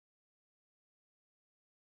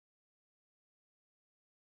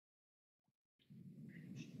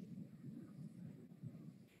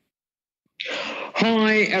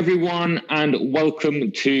Hi, everyone, and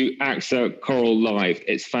welcome to AXA Coral Live.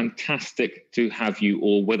 It's fantastic to have you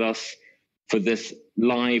all with us for this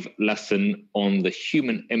live lesson on the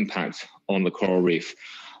human impact on the coral reef.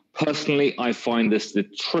 Personally, I find this the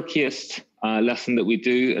trickiest lesson that we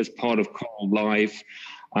do as part of Coral Live,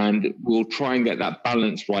 and we'll try and get that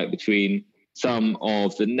balance right between some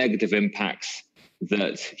of the negative impacts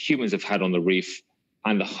that humans have had on the reef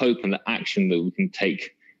and the hope and the action that we can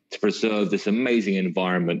take to preserve this amazing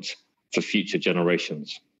environment for future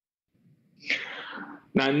generations.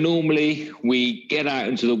 Now, normally we get out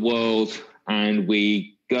into the world and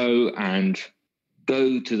we go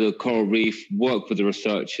to the coral reef, work with the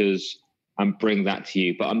researchers and bring that to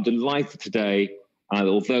you. But I'm delighted today,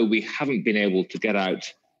 although we haven't been able to get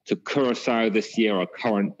out to Curacao this year, our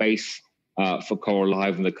current base for Coral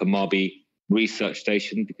Live in the Kamabi Research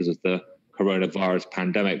Station because of the coronavirus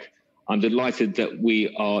pandemic, I'm delighted that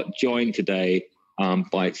we are joined today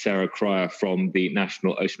by Sarah Cryer from the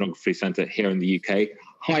National Oceanography Centre here in the UK.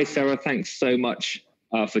 Hi, Sarah. Thanks so much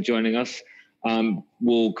for joining us.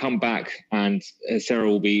 We'll come back and Sarah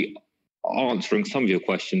will be answering some of your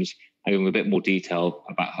questions and giving a bit more detail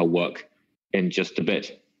about her work in just a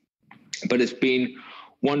bit. But it's been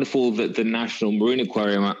wonderful that the National Marine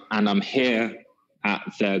Aquarium, and I'm here at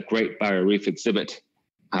the Great Barrier Reef exhibit,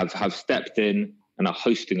 have stepped in and are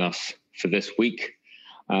hosting us for this week.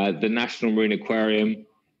 The National Marine Aquarium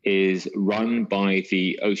is run by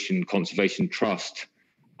the Ocean Conservation Trust,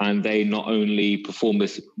 and they not only perform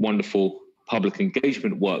this wonderful public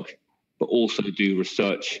engagement work, but also do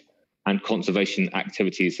research and conservation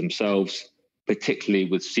activities themselves, particularly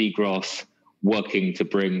with seagrass, working to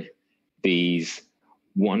bring these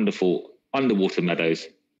wonderful underwater meadows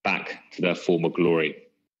back to their former glory.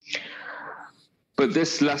 But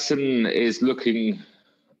this lesson is looking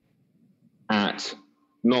at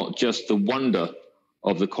not just the wonder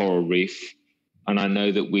of the coral reef, and I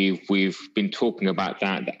know that we've been talking about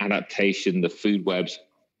that, the adaptation, the food webs,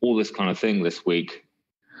 all this kind of thing this week.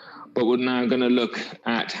 But we're now going to look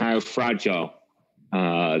at how fragile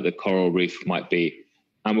the coral reef might be,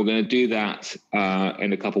 and we're going to do that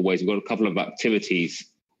in a couple of ways. We've got a couple of activities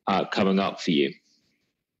coming up for you.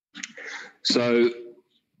 So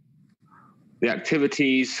the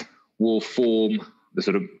activities will form the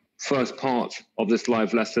sort of first part of this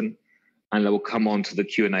live lesson, and then we'll come on to the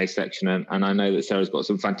Q&A section. And I know that Sarah's got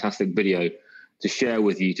some fantastic video to share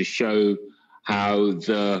with you to show how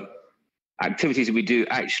the activities that we do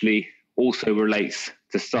actually also relates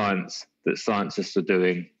to science that scientists are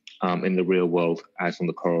doing in the real world as on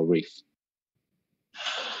the coral reef.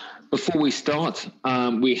 Before we start,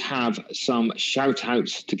 we have some shout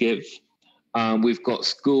outs to give. We've got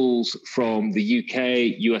schools from the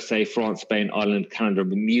UK, USA, France, Spain, Ireland, Canada, and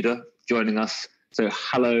Bermuda joining us. So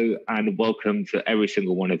hello and welcome to every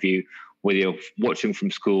single one of you, whether you're watching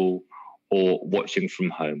from school or watching from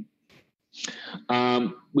home.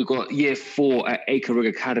 We've got year 4 at AXA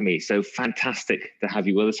Rig Academy. So fantastic to have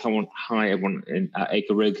you with us. Hi, everyone at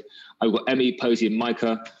AXA Rig. I've got Emmy, Posey, and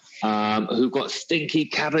Micah, who've got stinky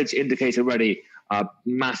cabbage indicator ready.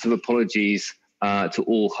 Massive apologies to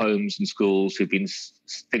all homes and schools who've been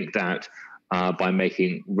stinked out by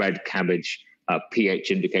making red cabbage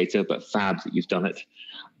pH indicator, but fab that you've done it.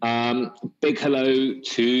 Big hello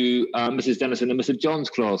to Mrs. Dennison and Mr. John's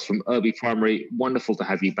class from Irby Primary. Wonderful to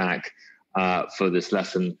have you back for this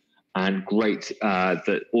lesson, and great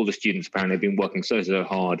that all the students apparently have been working so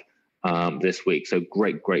hard this week. So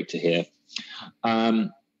great to hear.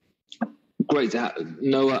 Great to have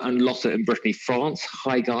Noah and Lotta in Brittany, France.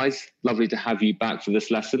 Hi, guys. Lovely to have you back for this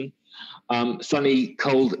lesson. Sunny,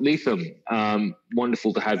 cold Leitham.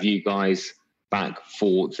 Wonderful to have you guys back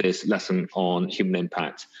for this lesson on human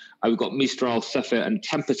impact. We've got Mistral, Sapphire, and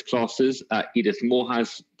Tempest classes at Edith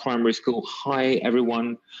Morehouse Primary School. Hi,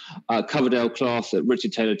 everyone. Coverdale class at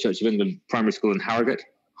Richard Taylor Church of England Primary School in Harrogate.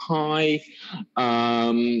 Hi.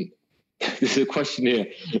 This is a question here,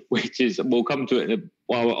 which is, we'll come to it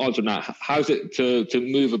while we're answering that. How's it to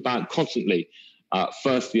move about constantly?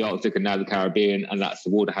 First the Arctic and now the Caribbean, and that's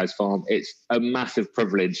the Waterhouse Farm. It's a massive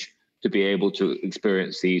privilege to be able to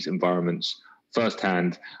experience these environments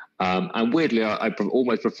firsthand. And weirdly, I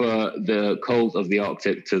almost prefer the cold of the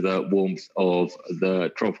Arctic to the warmth of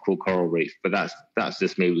the tropical coral reef. But that's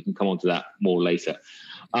just me. We can come on to that more later.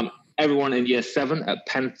 Everyone in year 7 at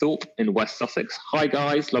Penthorpe in West Sussex. Hi,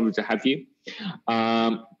 guys. Lovely to have you.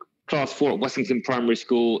 Class 4 at Westington Primary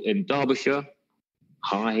School in Derbyshire.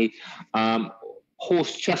 Hi.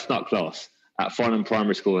 Horse Chestnut class at Farnham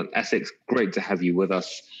Primary School in Essex. Great to have you with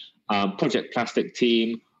us. Project Plastic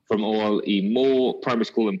team from OLE Moore Primary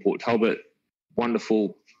School in Port Talbot.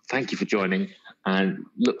 Wonderful. Thank you for joining. and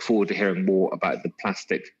look forward to hearing more about the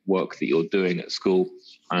plastic work that you're doing at school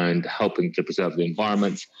and helping to preserve the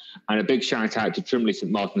environment. And a big shout out to Trimley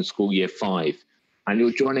St Martin's School Year 5. And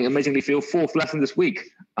you're joining amazingly for your 4th lesson this week.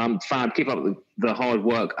 Fab, keep up the hard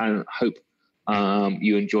work and hope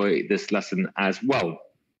you enjoy this lesson as well.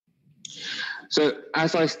 So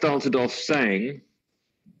as I started off saying,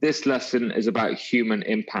 this lesson is about human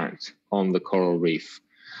impact on the coral reef.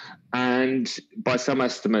 And by some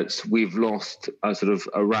estimates, we've lost sort of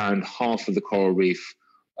around half of the coral reef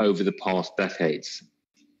over the past decades.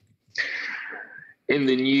 In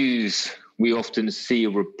the news, we often see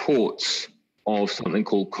reports of something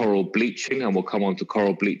called coral bleaching, and we'll come on to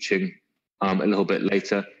coral bleaching a little bit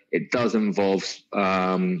later. It does involve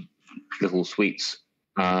little sweets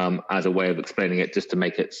as a way of explaining it, just to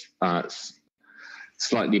make it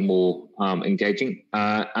slightly more engaging.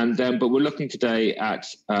 But we're looking today at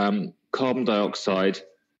carbon dioxide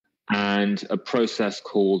and a process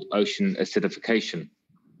called ocean acidification.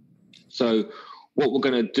 So what we're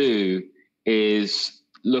going to do is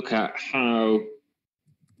look at how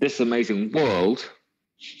this amazing world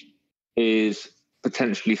is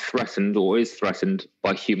potentially threatened or is threatened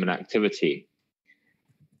by human activity.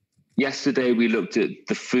 Yesterday, we looked at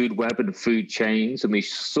the food web and food chains, and we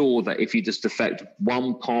saw that if you just affect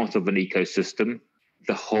one part of an ecosystem,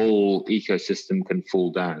 the whole ecosystem can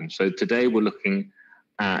fall down. So today, we're looking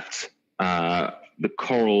at the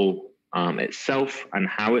coral itself and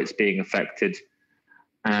how it's being affected,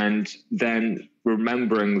 and then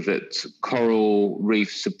remembering that coral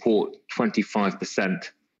reefs support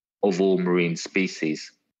 25% of all marine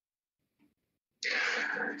species.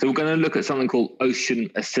 So we're going to look at something called ocean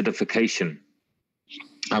acidification.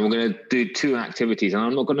 And we're going to do 2 activities. And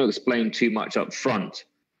I'm not going to explain too much up front,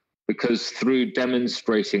 because through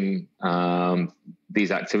demonstrating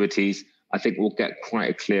these activities, I think we'll get quite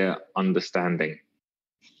a clear understanding.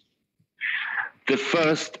 The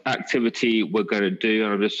first activity we're going to do,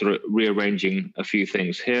 and I'm just sort of rearranging a few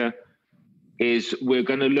things here, is we're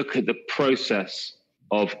going to look at the process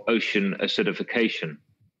of ocean acidification.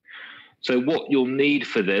 So what you'll need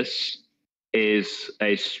for this is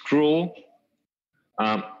a straw,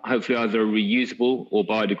 hopefully either a reusable or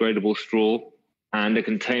biodegradable straw, and a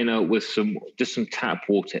container with just some tap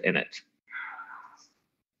water in it.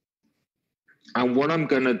 And what I'm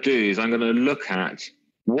going to do is I'm going to look at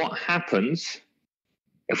what happens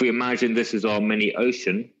if we imagine this is our mini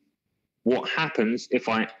ocean. What happens if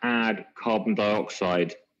I add carbon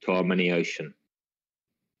dioxide to our mini ocean?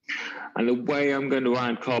 And the way I'm going to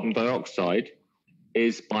add carbon dioxide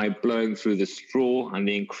is by blowing through the straw, and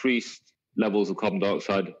the increased levels of carbon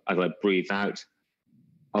dioxide as I breathe out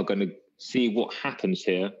are going to see what happens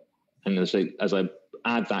here, and as I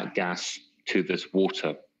add that gas to this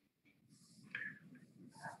water.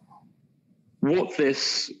 What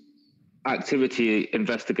this activity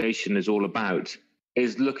investigation is all about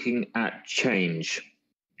is looking at change.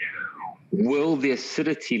 Will the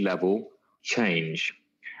acidity level change?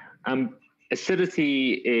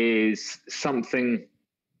 Acidity is something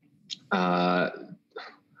that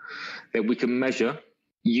we can measure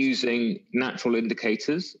using natural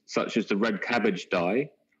indicators, such as the red cabbage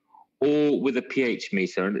dye, or with a pH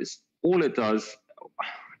meter. And all it does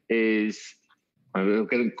is, I'm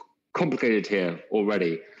getting complicated here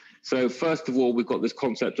already. So first of all, we've got this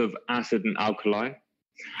concept of acid and alkali.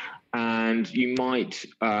 And you might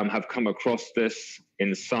have come across this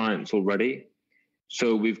in science already.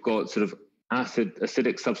 So we've got sort of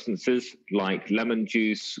acidic substances like lemon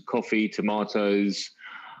juice, coffee, tomatoes,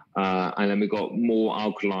 and then we've got more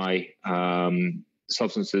alkali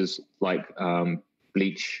substances like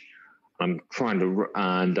bleach.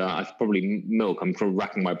 Probably milk. I'm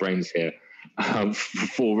racking my brains here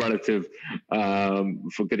for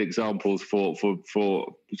good examples for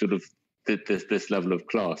sort of this level of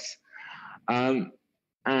class.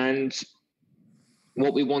 And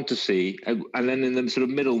what we want to see, and then in the sort of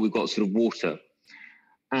middle, we've got sort of water.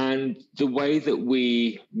 And the way that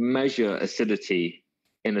we measure acidity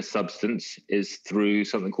in a substance is through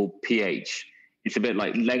something called pH. It's a bit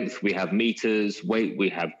like length, we have meters, weight, we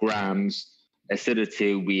have grams,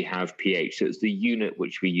 acidity, we have pH. So it's the unit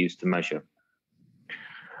which we use to measure.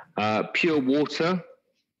 Pure water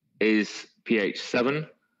is pH 7,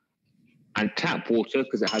 and tap water,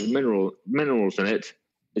 because it has minerals in it,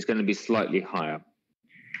 is going to be slightly higher.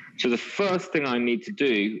 So the first thing I need to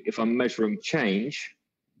do if I'm measuring change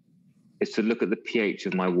is to look at the pH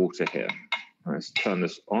of my water here. Let's turn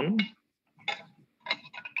this on.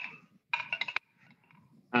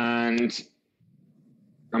 And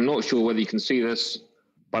I'm not sure whether you can see this,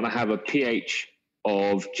 but I have a pH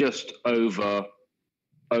of just over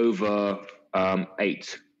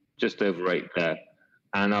 8, just over 8 there.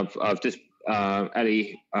 And I've just,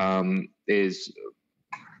 Ellie is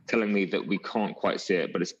telling me that we can't quite see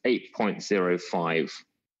it, but it's 8.05.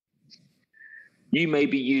 You may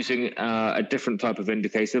be using a different type of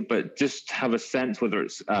indicator, but just have a sense whether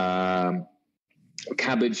it's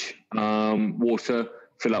cabbage water,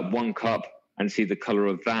 fill up 1 cup and see the color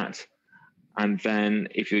of that. And then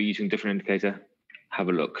if you're using a different indicator, have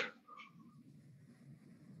a look.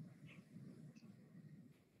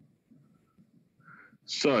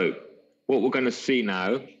 So what we're going to see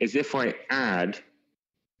now is if I add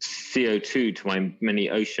CO2 to my mini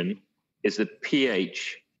ocean, is the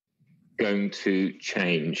pH going to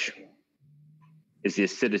change? Is the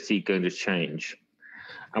acidity going to change?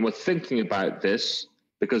 And we're thinking about this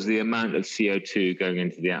because of the amount of CO2 going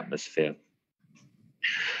into the atmosphere.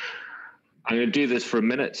 I'm going to do this for a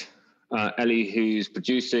minute. Ellie, who's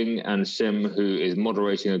producing, and Sim, who is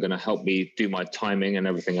moderating, are going to help me do my timing and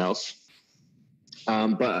everything else.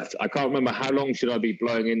 But I can't remember, how long should I be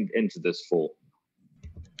blowing into this for?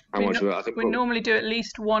 How much of it? I think we normally do at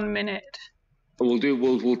least 1 minute.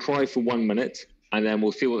 We'll try for 1 minute, and then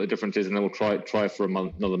we'll see what the difference is, and then we'll try for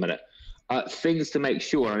another minute. Things to make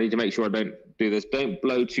sure, I need to make sure I don't do this. Don't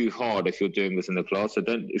blow too hard if you're doing this in the class. So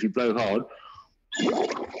if you blow hard,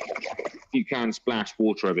 you can splash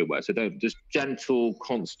water everywhere. So just gentle,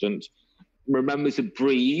 constant. Remember to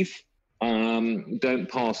breathe. Don't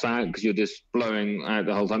pass out because you're just blowing out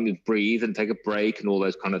the whole time. Just breathe and take a break and all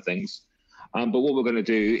those kind of things. But what we're going to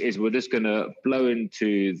do is we're just going to blow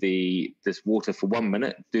into this water for 1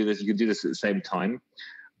 minute. Do this. You can do this at the same time,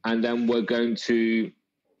 and then we're going to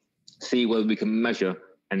see whether we can measure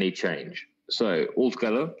any change. So all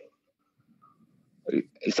together,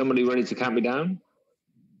 is somebody ready to count me down?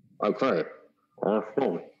 Okay.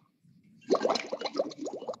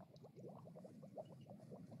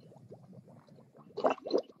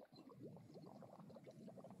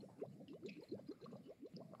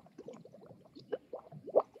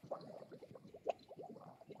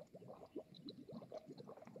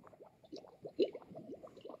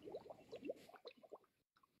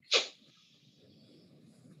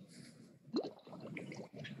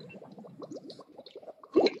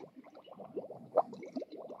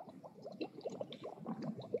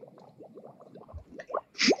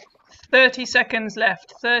 30 seconds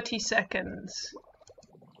left. 30 seconds.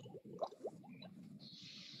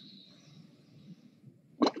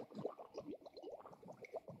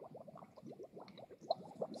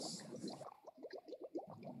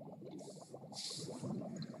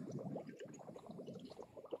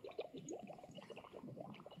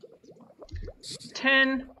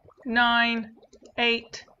 Ten, 9,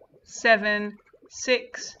 8, 7,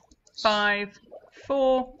 6, 5,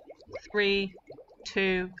 4, 3,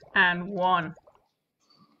 2, and 1.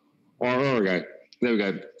 Oh, there we go. There we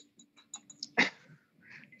go.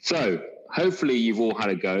 So hopefully you've all had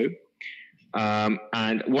a go.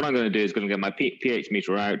 And what I'm going to do is going to get my pH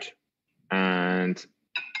meter out and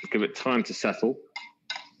give it time to settle.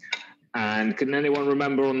 And can anyone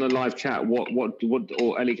remember on the live chat what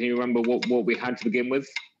or Ellie, can you remember what we had to begin with?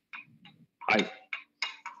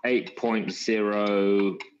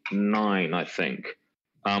 8.09, I think.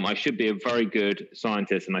 I should be a very good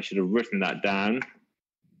scientist, and I should have written that down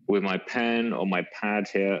with my pen or my pad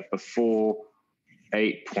here before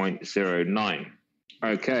 8.09.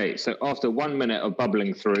 Okay, so after 1 minute of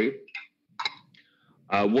bubbling through,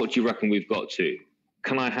 what do you reckon we've got to?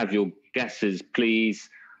 Can I have your guesses, please,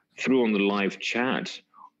 through on the live chat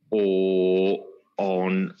or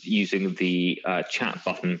on using the chat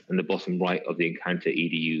button in the bottom right of the Encounter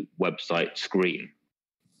EDU website screen?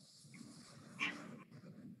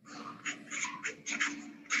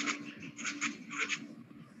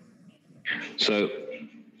 So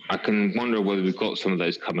I can wonder whether we've got some of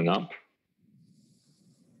those coming up.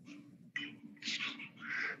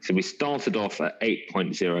 So we started off at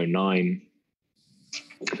 8.09.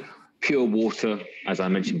 Pure water, as I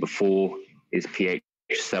mentioned before, is pH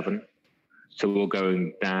 7. So we're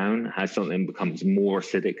going down. As something becomes more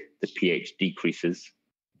acidic, the pH decreases.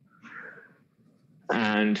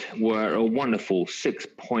 And we're a wonderful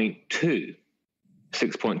 6.2.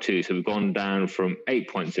 6.2. So we've gone down from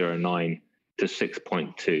 8.09 to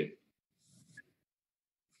 6.2.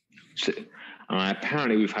 So,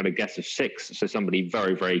 apparently we've had a guess of 6, so somebody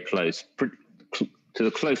very, very close to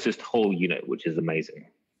the closest whole unit, which is amazing.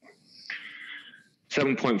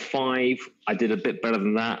 7.5, I did a bit better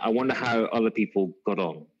than that. I wonder how other people got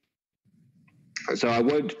on. So I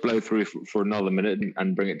won't blow through for another minute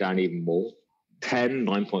and bring it down even more. 10,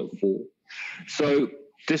 9.4. So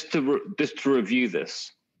just to review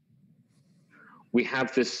this, we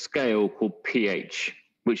have this scale called pH,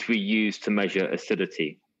 which we use to measure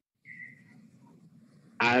acidity.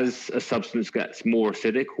 As a substance gets more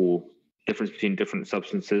acidic, or difference between different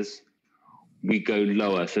substances, we go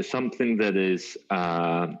lower. So something that is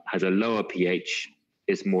has a lower pH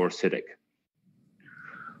is more acidic.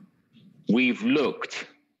 We've looked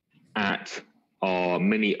at our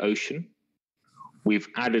mini ocean. We've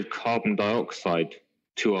added carbon dioxide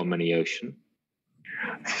to our mini ocean.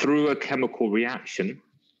 Through a chemical reaction,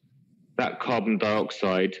 that carbon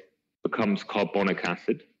dioxide becomes carbonic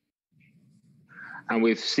acid. And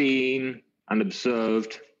we've seen and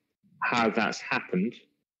observed how that's happened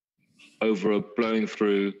over blowing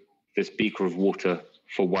through this beaker of water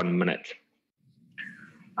for 1 minute.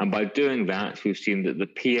 And by doing that, we've seen that the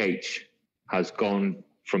pH has gone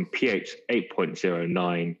from pH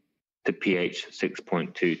 8.09 to pH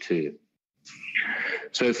 6.22.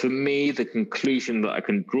 So for me, the conclusion that I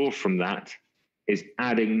can draw from that is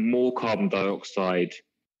adding more carbon dioxide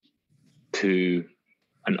to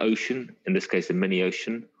an ocean, in this case a mini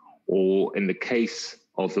ocean, or in the case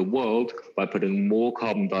of the world, by putting more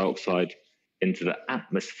carbon dioxide into the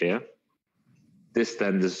atmosphere. This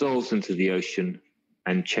then dissolves into the ocean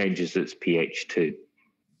and changes its pH too.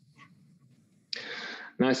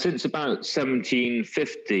 Now, since about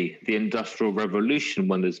 1750, the Industrial Revolution,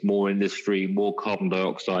 when there's more industry, more carbon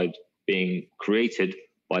dioxide being created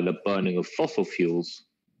by the burning of fossil fuels,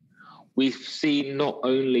 we've seen not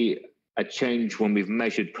only a change when we've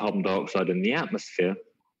measured carbon dioxide in the atmosphere,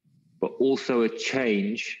 but also a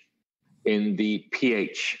change in the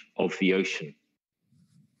pH of the ocean.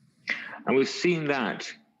 And we've seen that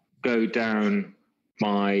go down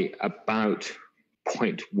by about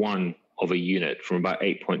 0.1 of a unit, from about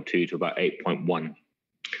 8.2 to about 8.1. And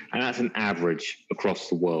that's an average across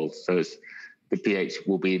the world. So the pH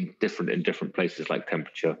will be different in different places, like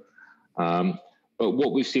temperature. But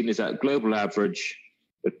what we've seen is that global average,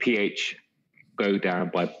 the pH go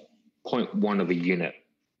down by 0.1 of a unit.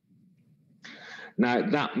 Now,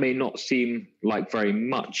 that may not seem like very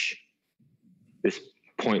much, this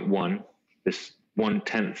 0.1, this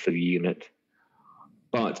 1/10 of a unit,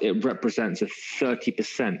 but it represents a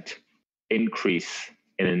 30% increase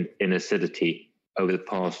in acidity over the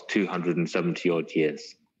past 270 odd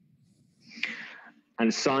years.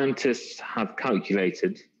 And scientists have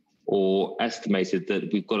calculated or estimated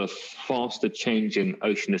that we've got a faster change in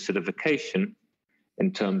ocean acidification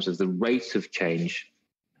in terms of the rate of change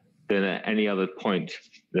than at any other point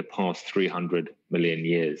in the past 300 million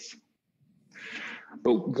years.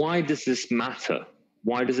 But why does this matter?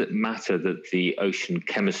 Why does it matter that the ocean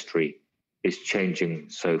chemistry is changing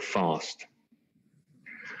so fast?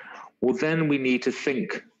 Well, then we need to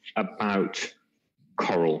think about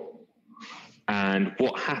coral and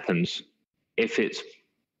what happens if it's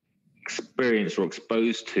experienced or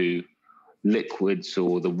exposed to liquids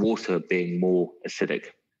or the water being more acidic.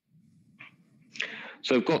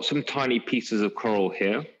 So I've got some tiny pieces of coral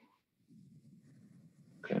here.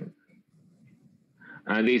 Okay.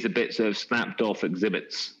 And these are bits of snapped off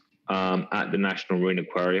exhibits at the National Marine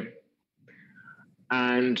Aquarium.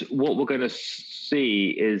 And what we're going to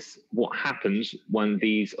see is what happens when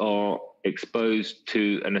these are exposed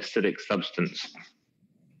to an acidic substance.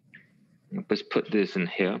 Let's put this in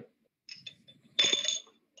here.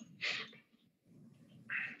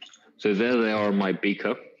 So there they are in my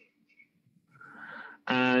beaker.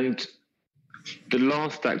 And the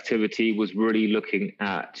last activity was really looking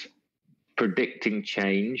at predicting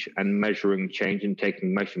change and measuring change and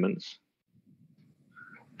taking measurements.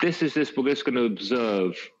 We're just going to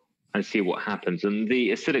observe and see what happens. And the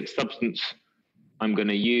acidic substance I'm going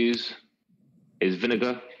to use is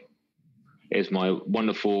vinegar. It's my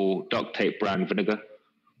wonderful duct tape brand vinegar.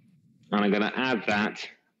 And I'm going to add that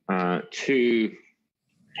to,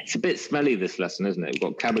 it's a bit smelly, this lesson, isn't it? We've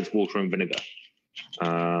got cabbage water and vinegar.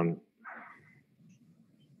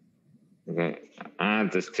 Okay,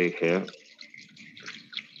 add this to here.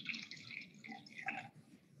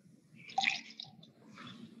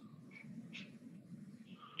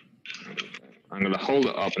 I'm going to hold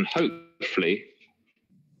it up and hopefully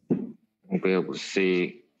we'll be able to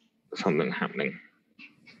see something happening.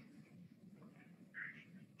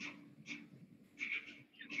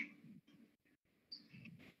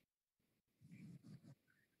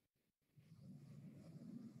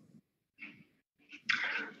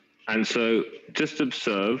 And so just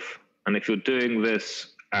observe, and if you're doing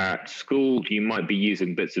this at school, you might be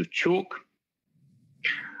using bits of chalk.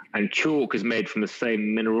 And chalk is made from the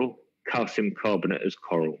same mineral, calcium carbonate, as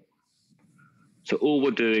coral. So all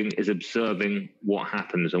we're doing is observing what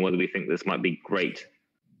happens and whether we think this might be great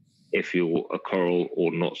if you're a coral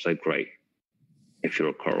or not so great. if you're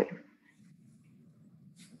a coral.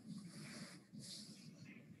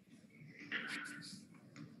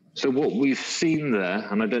 So what we've seen there,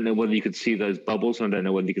 and I don't know whether you can see those bubbles, I don't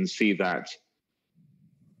know whether you can see that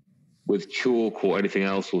with chalk or anything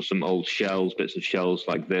else, or some old shells, bits of shells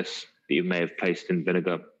like this that you may have placed in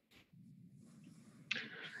vinegar,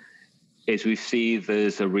 is we see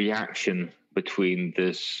there's a reaction between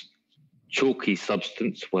this chalky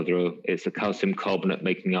substance, whether it's a calcium carbonate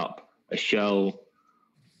making up a shell,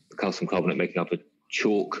 the calcium carbonate making up a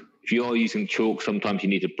chalk. If you are using chalk, sometimes you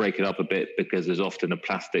need to break it up a bit because there's often a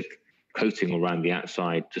plastic coating around the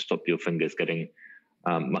outside to stop your fingers getting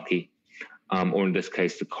mucky, or in this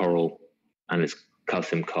case, the coral and its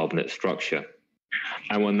calcium carbonate structure.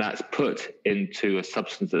 And when that's put into a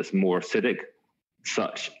substance that's more acidic,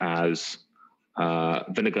 such as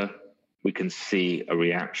vinegar, we can see a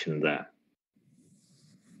reaction there.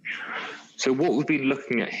 So what we've been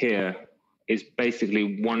looking at here is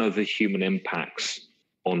basically one of the human impacts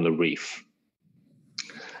on the reef.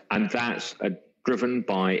 And that's driven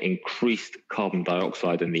by increased carbon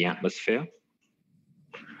dioxide in the atmosphere,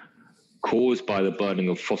 caused by the burning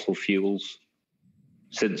of fossil fuels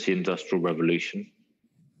since the Industrial Revolution.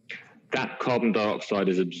 That carbon dioxide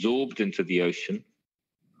is absorbed into the ocean,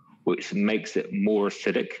 which makes it more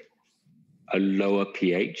acidic, a lower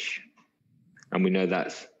pH. And we know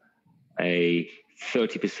that's a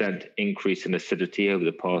 30% increase in acidity over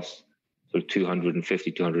the past sort of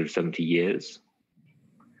 250, 270 years.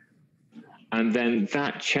 And then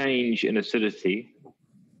that change in acidity,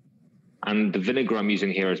 and the vinegar I'm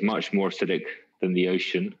using here is much more acidic than the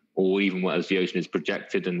ocean, or even as the ocean is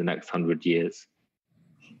projected in the next 100 years.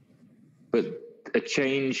 But a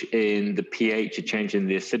change in the pH, a change in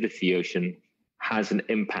the acidity of the ocean has an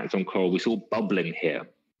impact on coral. We saw bubbling here.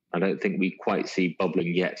 I don't think we quite see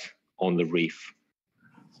bubbling yet on the reef.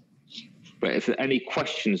 But if there are any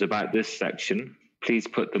questions about this section, please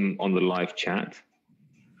put them on the live chat.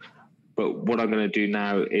 But what I'm going to do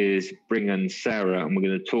now is bring in Sarah, and we're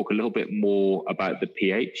going to talk a little bit more about the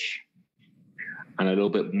pH and a little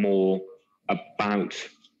bit more about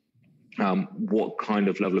what kind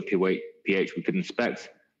of level of pH we could inspect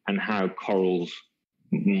and how corals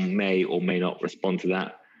may or may not respond to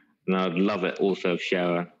that. And I'd love it also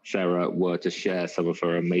if Sarah were to share some of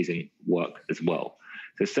her amazing work as well.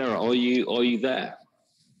 So Sarah, are you there?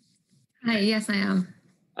 Hi, yes, I am.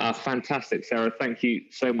 Fantastic, Sarah. Thank you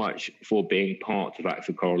so much for being part of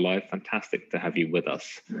AXA Coral Live. Fantastic to have you with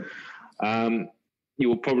us. You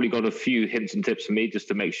will probably got a few hints and tips from me just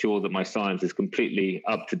to make sure that my science is completely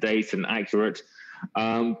up to date and accurate.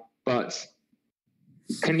 But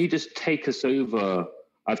can you just take us over?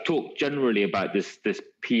 I've talked generally about this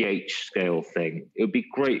pH scale thing. It would be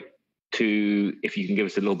great if you can give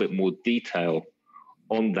us a little bit more detail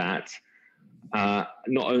on that.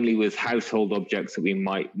 Not only with household objects that we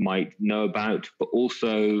might know about, but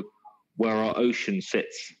also where our ocean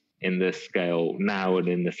sits in this scale now and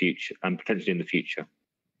in the future, and potentially in the future.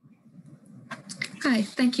 Hi,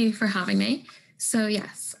 thank you for having me. So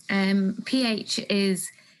yes, pH is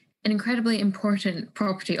an incredibly important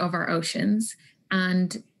property of our oceans.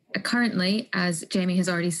 And currently, as Jamie has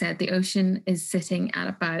already said, the ocean is sitting at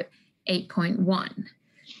about 8.1.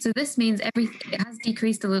 So this means it has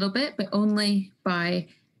decreased a little bit, but only by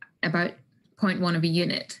about 0.1 of a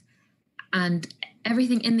unit. And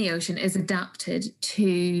everything in the ocean is adapted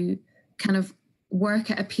to kind of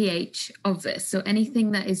work at a pH of this. So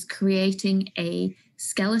anything that is creating a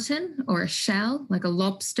skeleton or a shell, like a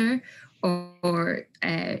lobster or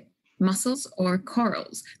mussels or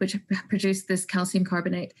corals, which produce this calcium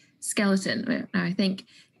carbonate skeleton. Now, I think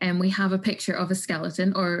we have a picture of a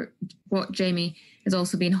skeleton, or what Jamie has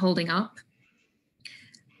also been holding up.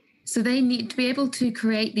 So they need to be able to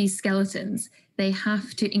create these skeletons. They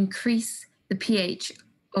have to increase the pH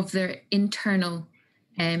of their internal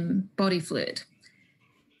body fluid.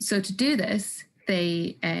 So to do this,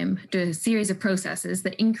 they do a series of processes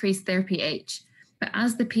that increase their pH. But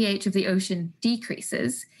as the pH of the ocean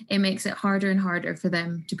decreases, it makes it harder and harder for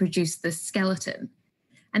them to produce this skeleton.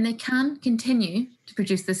 And they can continue to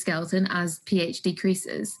produce the skeleton as pH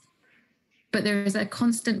decreases, but there is a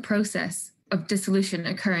constant process of dissolution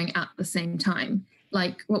occurring at the same time,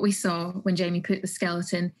 like what we saw when Jamie put the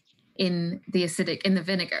skeleton in the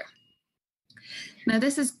vinegar. Now,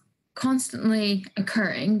 this is constantly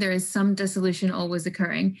occurring. There is some dissolution always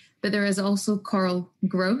occurring, but there is also coral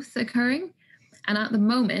growth occurring. And at the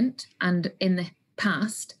moment, and in the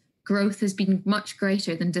past, growth has been much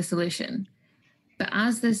greater than dissolution. But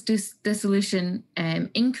as this dissolution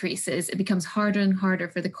increases, it becomes harder and harder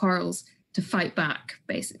for the corals to fight back,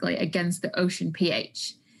 basically, against the ocean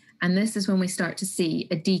pH. And this is when we start to see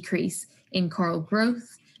a decrease in coral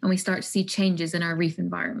growth, and we start to see changes in our reef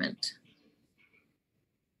environment.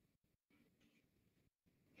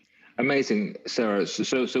 Amazing, Sarah.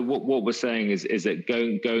 So what we're saying is that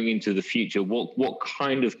going into the future, what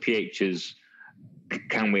kind of pHs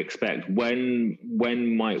can we expect? When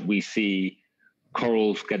might we see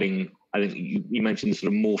corals getting, I think you mentioned,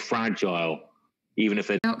 sort of more fragile, even if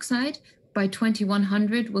they're dioxide? By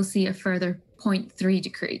 2100, we'll see a further 0.3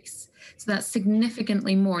 decrease. So that's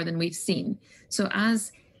significantly more than we've seen. So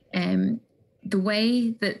as the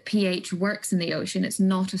way that pH works in the ocean, it's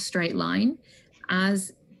not a straight line.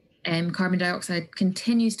 As carbon dioxide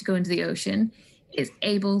continues to go into the ocean, it's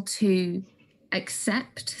able to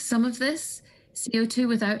accept some of this CO2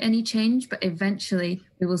 without any change, but eventually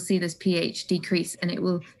we will see this pH decrease, and it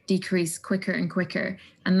will decrease quicker and quicker.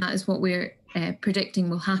 And that is what we're predicting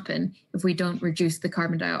will happen if we don't reduce the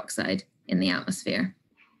carbon dioxide in the atmosphere.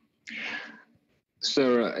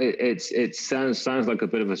 Sarah, it sounds like a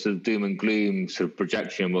bit of a sort of doom and gloom sort of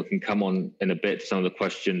projection. We can come on in a bit to some of the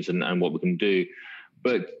questions and what we can do.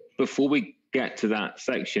 But before we get to that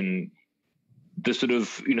section, the sort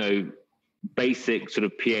of, basic sort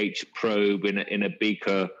of pH probe in a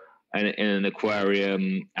beaker and in an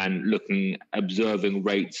aquarium, and observing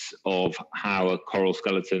rates of how a coral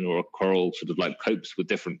skeleton or a coral sort of like copes with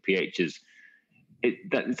different pHs.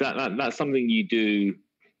 That's something you do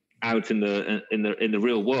out in the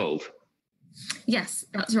real world. Yes,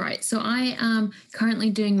 that's right. So I am currently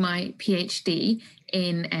doing my PhD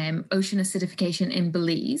in ocean acidification in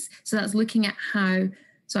Belize. So that's looking at how.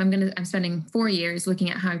 So I'm spending 4 years looking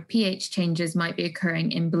at how pH changes might be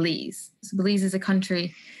occurring in Belize. So Belize is a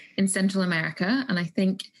country in Central America, and I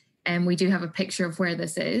think we do have a picture of where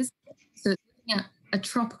this is. So it's looking at a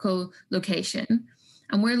tropical location,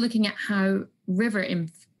 and we're looking at how river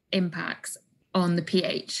impacts on the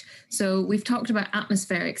pH. So we've talked about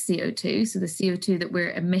atmospheric CO2, so the CO2 that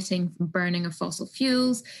we're emitting from burning of fossil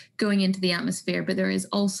fuels going into the atmosphere, but there is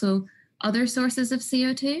also other sources of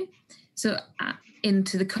CO2. So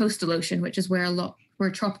into the coastal ocean, which is where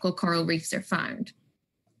tropical coral reefs are found.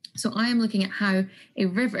 So I am looking at how a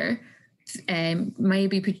river may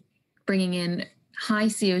be bringing in high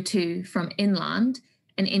CO2 from inland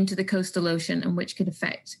and into the coastal ocean, and which could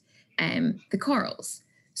affect the corals.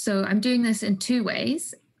 So I'm doing this in 2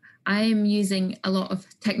 ways. I am using a lot of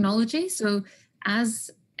technology. So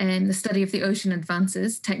as the study of the ocean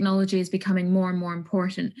advances, technology is becoming more and more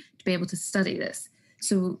important to be able to study this.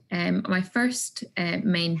 So my first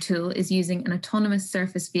main tool is using an autonomous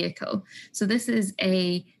surface vehicle. So this is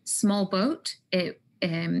a small boat. It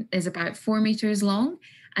is about 4 meters long,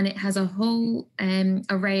 and it has a whole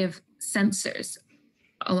array of sensors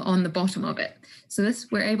on the bottom of it. So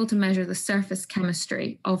we're able to measure the surface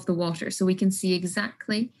chemistry of the water, so we can see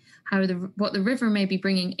exactly how what the river may be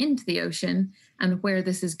bringing into the ocean and where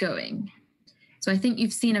this is going. So I think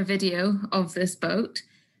you've seen a video of this boat.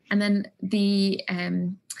 And then the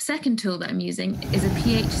second tool that I'm using is a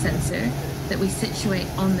pH sensor that we situate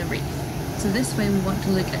on the reef. So this way we want to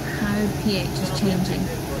look at how pH is changing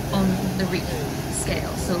on the reef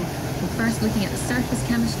scale. So we're first looking at the surface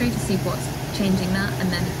chemistry to see what's changing that,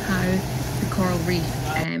 and then how the coral reef,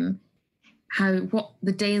 what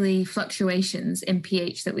the daily fluctuations in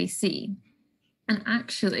pH that we see. And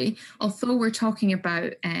actually, although we're talking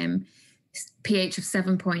about pH of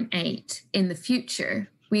 7.8 in the future,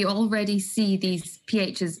 we already see these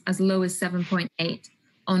pHs as low as 7.8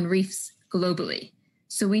 on reefs globally.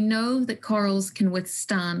 So we know that corals can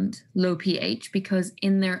withstand low pH because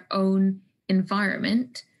in their own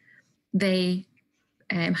environment, they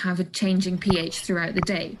have a changing pH throughout the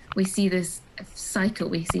day. We see this cycle.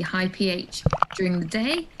 We see high pH during the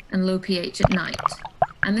day and low pH at night.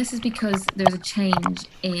 And this is because there's a change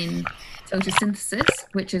in photosynthesis,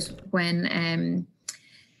 which is when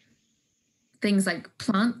things like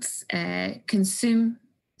plants consume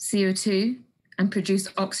CO2 and produce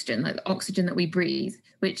oxygen, like the oxygen that we breathe,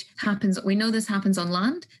 which happens, we know this happens on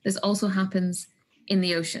land, this also happens in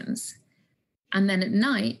the oceans. And then at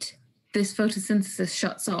night, this photosynthesis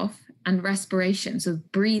shuts off, and respiration, so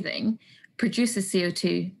breathing, produces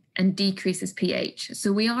CO2 and decreases pH.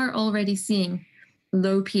 So we are already seeing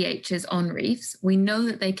low pHs on reefs. We know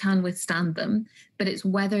that they can withstand them, but it's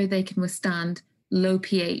whether they can withstand low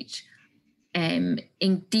pH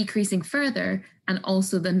in decreasing further, and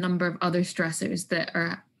also the number of other stressors that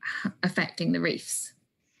are affecting the reefs.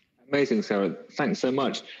 Amazing, Sarah. Thanks so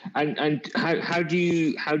much. And how do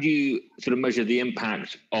you sort of measure the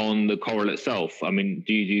impact on the coral itself? I mean,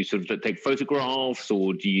 do you sort of take photographs,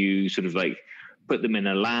 or do you sort of like put them in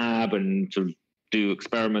a lab and sort of do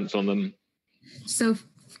experiments on them? So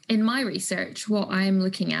In my research, what I'm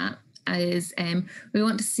looking at is we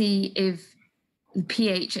want to see if the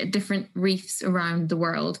pH at different reefs around the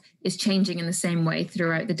world is changing in the same way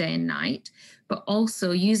throughout the day and night, but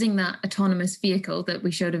also using that autonomous vehicle that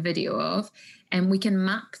we showed a video of, and we can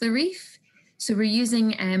map the reef. So we're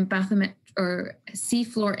using bathymetric or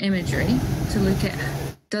seafloor imagery to look at,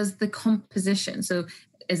 does the composition, so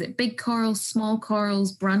is it big corals, small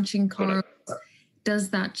corals, branching corals, does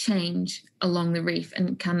that change along the reef,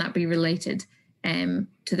 and can that be related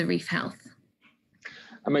to the reef health?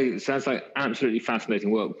 I mean, it sounds like absolutely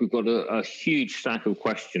fascinating work. We've got a huge stack of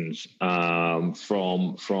questions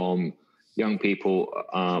from young people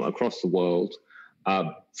across the world,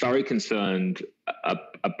 very concerned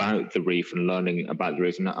about the reef and learning about the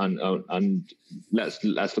reef, and let's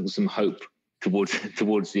look at some hope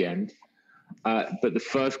towards the end. But the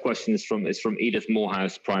first question is from Edith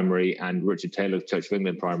Morehouse Primary and Richard Taylor Church of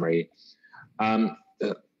England Primary, and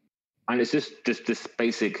it's just this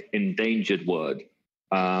basic endangered word.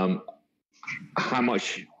 How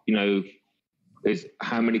much, is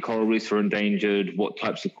how many coral reefs are endangered? What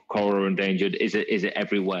types of coral are endangered? Is it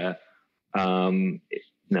everywhere?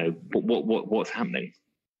 What's happening?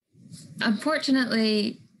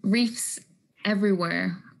 Unfortunately, reefs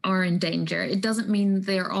everywhere are in danger. It doesn't mean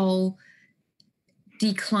they're all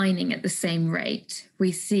declining at the same rate.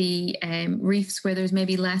 We see reefs where there's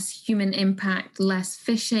maybe less human impact, less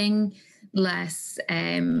fishing, less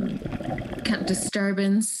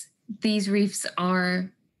disturbance. These reefs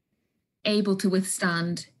are able to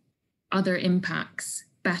withstand other impacts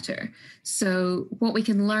better. So what we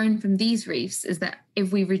can learn from these reefs is that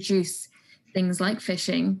if we reduce things like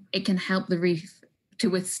fishing, it can help the reef to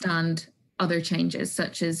withstand other changes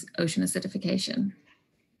such as ocean acidification.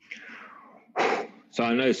 So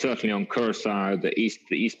I know certainly on Curacao, the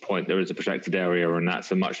east point, there is a protected area, and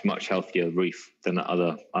that's a much healthier reef than at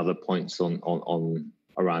other points on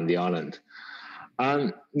around the island.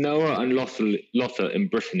 Noah and Lotta in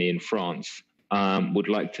Brittany in France would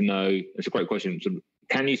like to know. It's a great question. So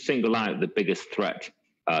can you single out the biggest threat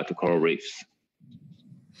to coral reefs?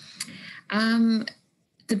 The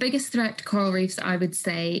biggest threat to coral reefs, I would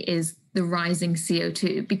say, is the rising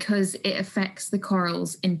CO2, because it affects the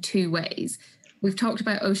corals in two ways. We've talked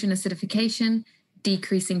about ocean acidification,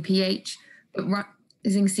 decreasing pH, but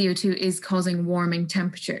rising CO2 is causing warming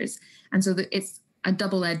temperatures. And so it's a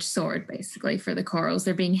double-edged sword, basically, for the corals.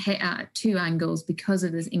 They're being hit at two angles because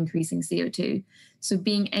of this increasing CO2. So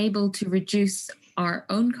being able to reduce our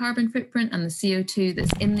own carbon footprint and the CO2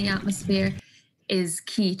 that's in the atmosphere is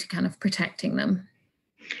key to kind of protecting them.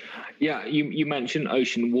 Yeah, you mentioned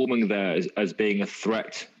ocean warming there as being a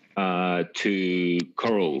threat to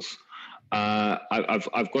corals.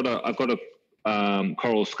 I've got a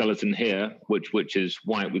coral skeleton here, which is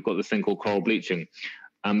white. We've got this thing called coral bleaching,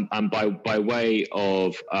 and by way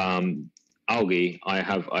of algae, I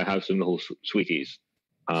have some little sweeties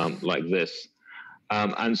like this,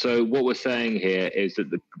 and so what we're saying here is that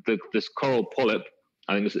this coral polyp,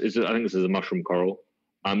 I think this is a mushroom coral,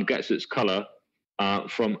 gets its color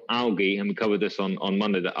from algae, and we covered this on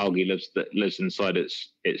Monday, that algae lives inside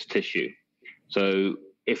its tissue. So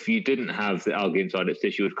if you didn't have the algae inside its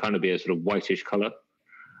tissue, it would kind of be a sort of whitish color.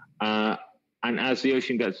 And as the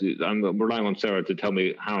ocean gets, I'm relying on Sarah to tell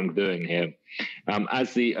me how I'm doing here.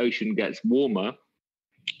 As the ocean gets warmer,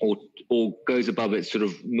 or goes above its sort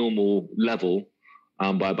of normal level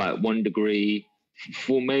by about 1 degree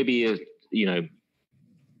for maybe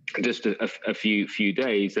just a few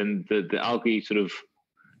days, and the algae sort of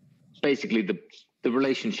basically the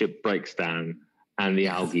relationship breaks down and the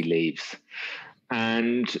algae leaves.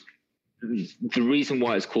 And the reason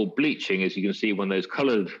why it's called bleaching is, you can see when those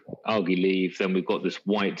colored algae leave, then we've got this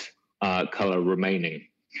white color remaining.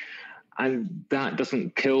 And that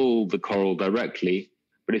doesn't kill the coral directly.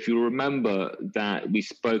 But if you remember that we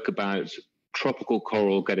spoke about tropical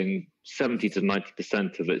coral getting 70 to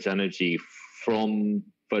 90% of its energy from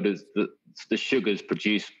the sugars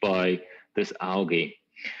produced by this algae.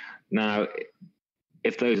 Now,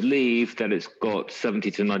 if those leave, then it's got 70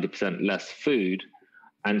 to 90% less food.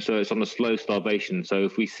 And so it's on a slow starvation. So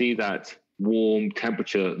if we see that warm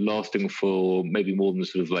temperature lasting for maybe more than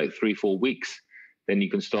sort of like 3-4 weeks, then you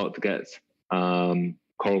can start to get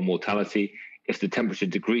coral mortality. If the temperature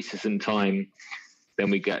decreases in time, then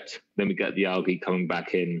we get the algae coming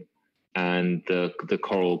back in, and the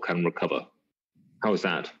coral can recover. How was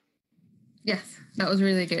that? Yes, that was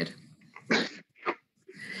really good.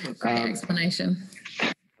 Great explanation.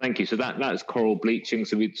 Thank you. So that's coral bleaching.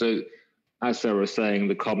 So as Sarah was saying,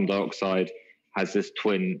 the carbon dioxide has this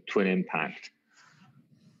twin impact.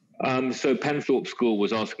 So Penthorpe School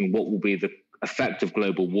was asking what will be the effect of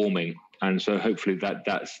global warming. And so hopefully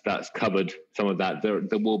that's covered some of that.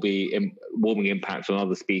 There will be warming impacts on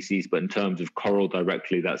other species, but in terms of coral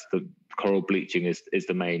directly, that's the coral bleaching is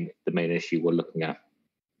the main issue we're looking at.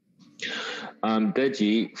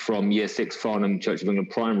 Deji from Year 6 Farnham Church of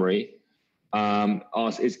England Primary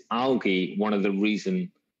asks, is algae one of the reasons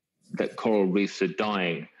that coral reefs are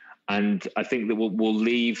dying? And I think that we'll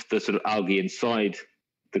leave the sort of algae inside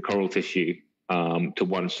the coral tissue to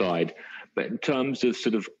one side. But in terms of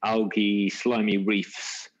sort of algae, slimy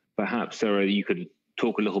reefs, perhaps, Sarah, you could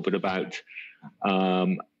talk a little bit about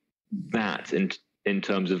that in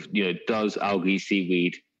terms of, does algae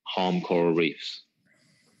seaweed harm coral reefs?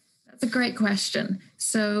 That's a great question.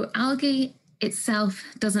 So algae itself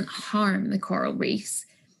doesn't harm the coral reefs,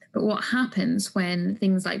 but what happens when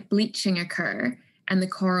things like bleaching occur and the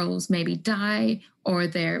corals maybe die or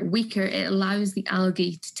they're weaker, it allows the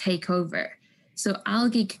algae to take over. So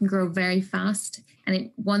algae can grow very fast and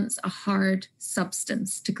it wants a hard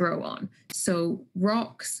substance to grow on. So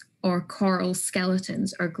rocks or coral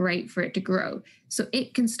skeletons are great for it to grow. So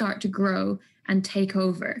it can start to grow and take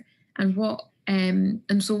over. And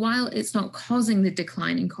so while it's not causing the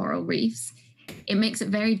decline in coral reefs, it makes it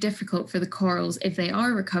very difficult for the corals, if they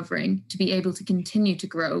are recovering, to be able to continue to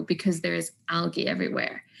grow because there is algae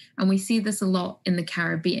everywhere. And we see this a lot in the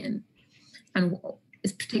Caribbean. And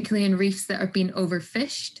it's particularly in reefs that are being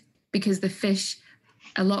overfished, because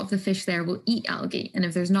a lot of the fish there will eat algae. And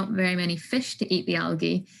if there's not very many fish to eat the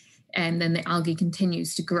algae, then the algae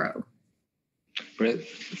continues to grow. Brilliant.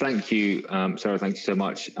 Thank you, Sarah. Thank you so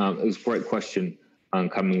much. It was a great question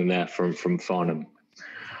coming in there from Farnham.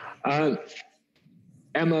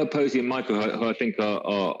 Emma, Posey, and Michael, who I think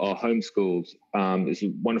are homeschooled, it's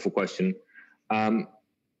a wonderful question.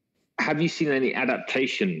 Have you seen any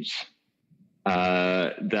adaptations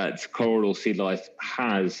that coral or sea life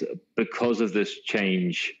has because of this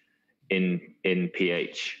change in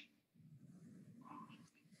pH?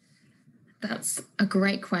 That's a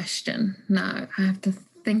great question. Now, I have to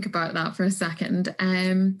think about that for a second.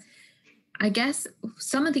 I guess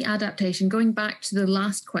some of the adaptation, going back to the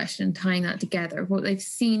last question, tying that together, what they've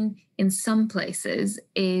seen in some places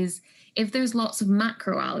is if there's lots of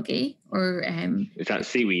macroalgae or... is that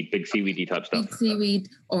seaweed, big seaweedy type stuff? Big seaweed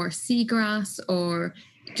or seagrass or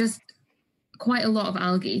just quite a lot of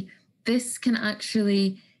algae. This can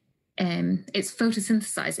actually... it's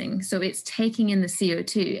photosynthesizing, so it's taking in the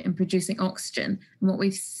CO2 and producing oxygen. And what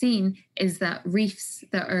we've seen is that reefs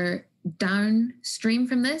that are downstream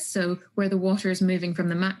from this, so where the water is moving from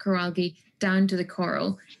the macroalgae down to the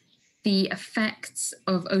coral, the effects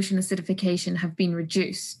of ocean acidification have been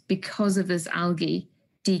reduced because of this algae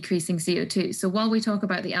decreasing CO2. So while we talk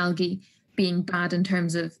about the algae being bad in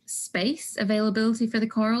terms of space availability for the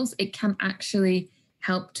corals, it can actually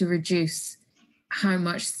help to reduce how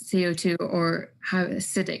much CO2 or how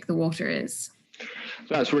acidic the water is.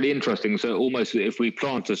 That's really interesting. So almost if we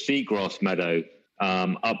plant a seagrass meadow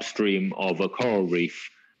upstream of a coral reef,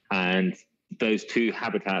 and those two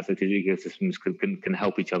habitats, those two ecosystems can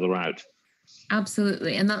help each other out.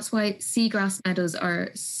 Absolutely. And that's why seagrass meadows are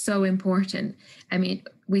so important. I mean,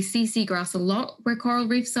 we see seagrass a lot where coral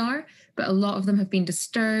reefs are, but a lot of them have been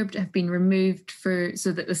disturbed, have been removed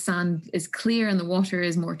so that the sand is clear and the water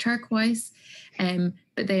is more turquoise.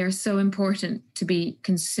 But they are so important to be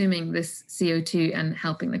consuming this CO2 and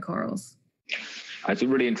helping the corals. It's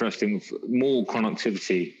really interesting, more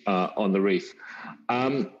connectivity on the reef.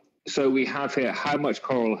 So we have here how much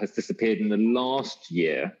coral has disappeared in the last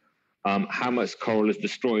year, how much coral is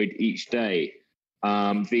destroyed each day.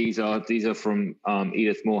 These are from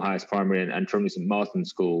Edith Morehouse Primary and Trinity St Martin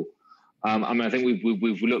School. I think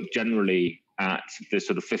we've looked generally at this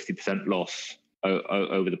sort of 50% loss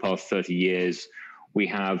over the past 30 years. We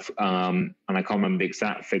have, and I can't remember the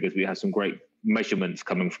exact figures, we have some great measurements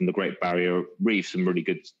coming from the Great Barrier Reef, some really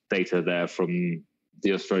good data there from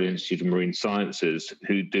the Australian Institute of Marine Sciences,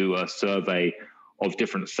 who do a survey of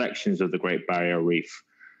different sections of the Great Barrier Reef.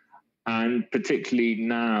 And particularly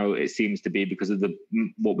now, it seems to be because of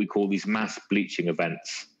what we call these mass bleaching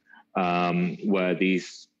events, where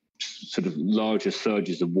these sort of larger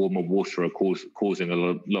surges of warmer water are causing a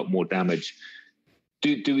lot more damage.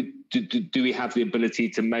 Do we have the ability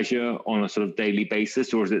to measure on a sort of daily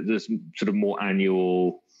basis, or is it this sort of more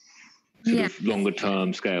annual, sort of longer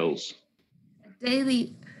term scales?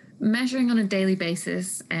 Measuring on a daily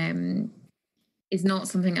basis is not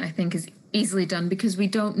something I think is easily done, because we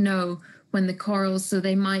don't know when the corals, so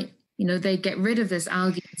they might, they get rid of this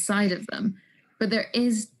algae inside of them, but there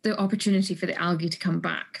is the opportunity for the algae to come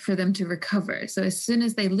back, for them to recover. So as soon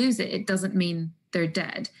as they lose it, it doesn't mean they're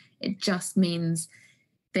dead. It just means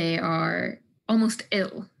they are almost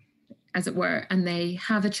ill, as it were, and they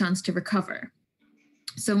have a chance to recover.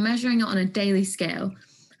 So measuring it on a daily scale,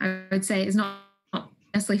 I would say, is not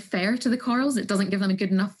necessarily fair to the corals. It doesn't give them a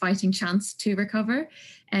good enough fighting chance to recover.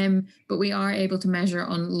 But we are able to measure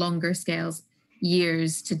on longer scales,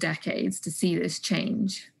 years to decades, to see this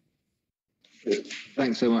change.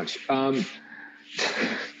 Thanks so much.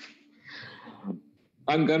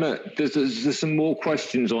 There's some more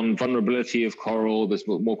questions on vulnerability of coral. There's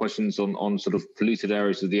more questions on sort of polluted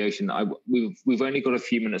areas of the ocean. We've only got a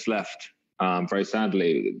few minutes left, very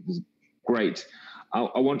sadly. Great.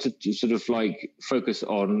 I wanted to sort of like focus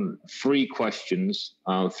on three questions,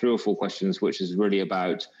 3 or 4 questions, which is really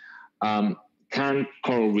about, can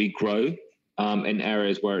coral regrow in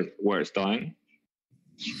areas where it's dying?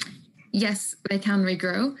 Yes, they can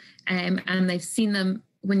regrow, and they've seen them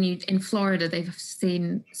in Florida, they've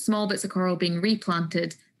seen small bits of coral being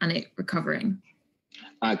replanted and it recovering.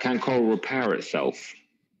 Can coral repair itself?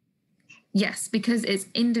 Yes, because it's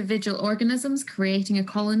individual organisms creating a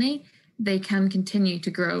colony, they can continue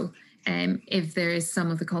to grow if there is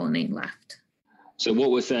some of the colony left. So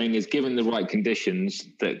what we're saying is, given the right conditions,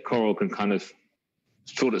 that coral can kind of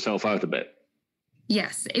sort itself out a bit.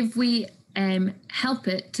 Yes, if we help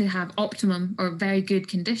it to have optimum or very good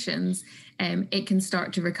conditions, it can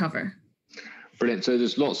start to recover. Brilliant. So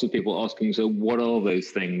there's lots of people asking, so what are those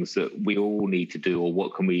things that we all need to do, or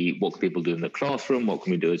what can people do in the classroom? What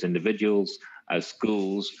can we do as individuals, as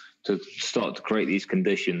schools, to start to create these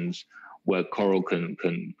conditions where coral can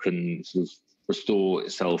sort of restore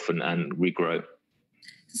itself and regrow?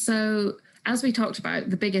 So as we talked about,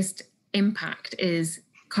 the biggest impact is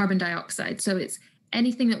carbon dioxide. So it's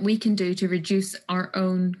anything that we can do to reduce our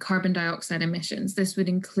own carbon dioxide emissions. This would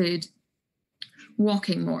include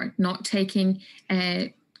walking more, not taking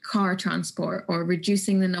car transport, or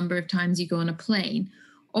reducing the number of times you go on a plane,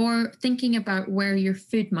 or thinking about where your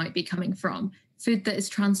food might be coming from. Food that is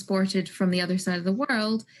transported from the other side of the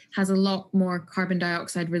world has a lot more carbon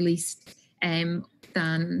dioxide released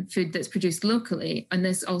than food that's produced locally. And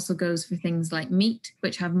this also goes for things like meat,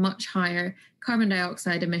 which have much higher carbon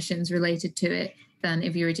dioxide emissions related to it than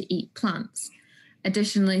if you were to eat plants.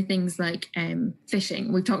 Additionally, things like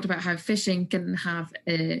fishing. We've talked about how fishing can have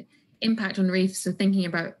an impact on reefs. So thinking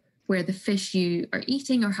about where the fish you are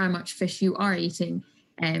eating, or how much fish you are eating,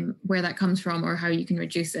 where that comes from, or how you can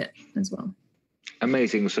reduce it as well.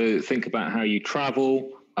 Amazing. So think about how you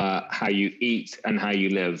travel, how you eat, and how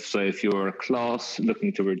you live. So if you're a class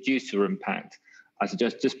looking to reduce your impact, I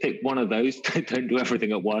suggest just pick one of those. Don't do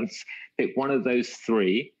everything at once. Pick one of those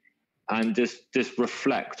 3 and just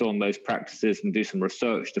reflect on those practices and do some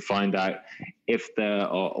research to find out if there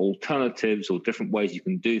are alternatives or different ways you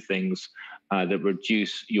can do things that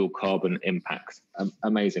reduce your carbon impact.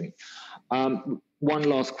 Amazing. One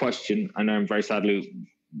last question, I know very sadly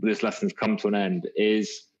this lesson's come to an end,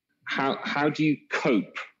 is how do you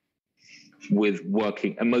cope with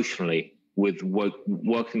working emotionally with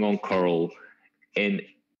working on coral in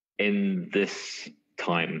this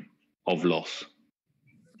time of loss?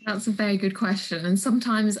 That's a very good question. And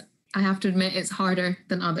sometimes I have to admit it's harder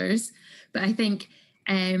than others. But I think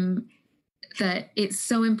that it's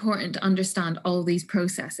so important to understand all these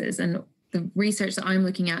processes. And the research that I'm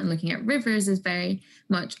looking at and looking at rivers is very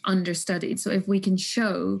much understudied. So if we can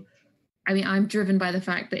show, I'm driven by the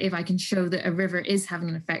fact that if I can show that a river is having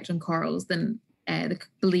an effect on corals, then the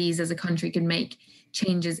Belize as a country can make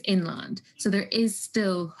changes inland. So there is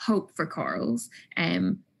still hope for corals,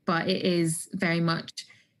 but it is very much,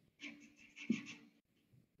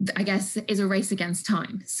 I guess, is a race against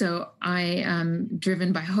time. So I am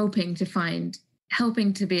driven by helping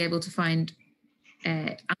to be able to find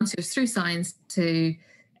answers through science to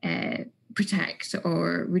protect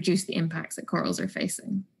or reduce the impacts that corals are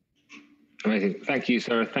facing. Amazing. Thank you,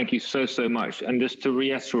 Sarah. Thank you so much. And just to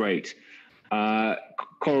reiterate,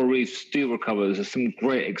 coral reefs do recover. There's some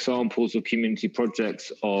great examples of community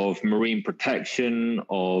projects of marine protection,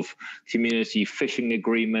 of community fishing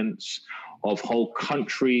agreements, of whole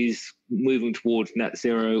countries moving towards net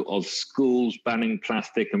zero, of schools banning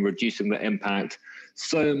plastic and reducing the impact.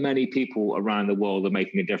 So many people around the world are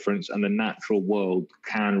making a difference, and the natural world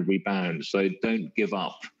can rebound. So don't give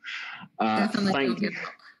up.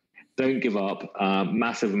 Don't give up.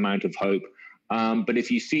 Massive amount of hope. But if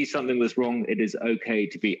you see something that's wrong, it is okay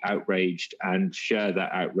to be outraged and share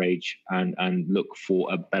that outrage and look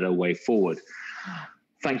for a better way forward.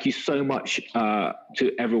 Thank you so much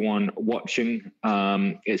to everyone watching.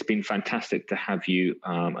 It's been fantastic to have you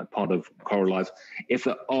a part of Coral Live. If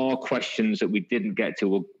there are questions that we didn't get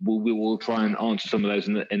to, we will try and answer some of those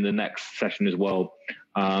in the next session as well.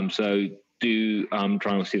 So do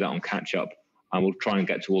try and see that on catch up. and we'll try and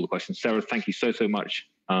get to all the questions. Sarah, thank you so much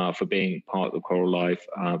for being part of Coral Live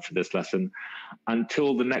for this lesson.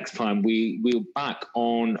 Until the next time, we're back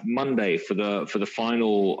on Monday for the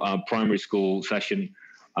final primary school session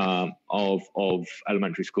of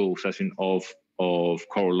elementary school session of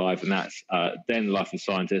Coral Live, and that's then Life of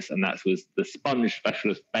Scientists, and that's with the sponge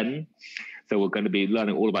specialist Ben. So we're going to be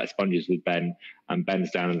learning all about sponges with Ben, and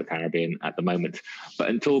Ben's down in the Caribbean at the moment. But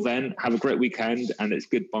until then, have a great weekend, and it's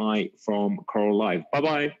goodbye from Coral Live.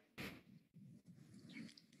 Bye-bye.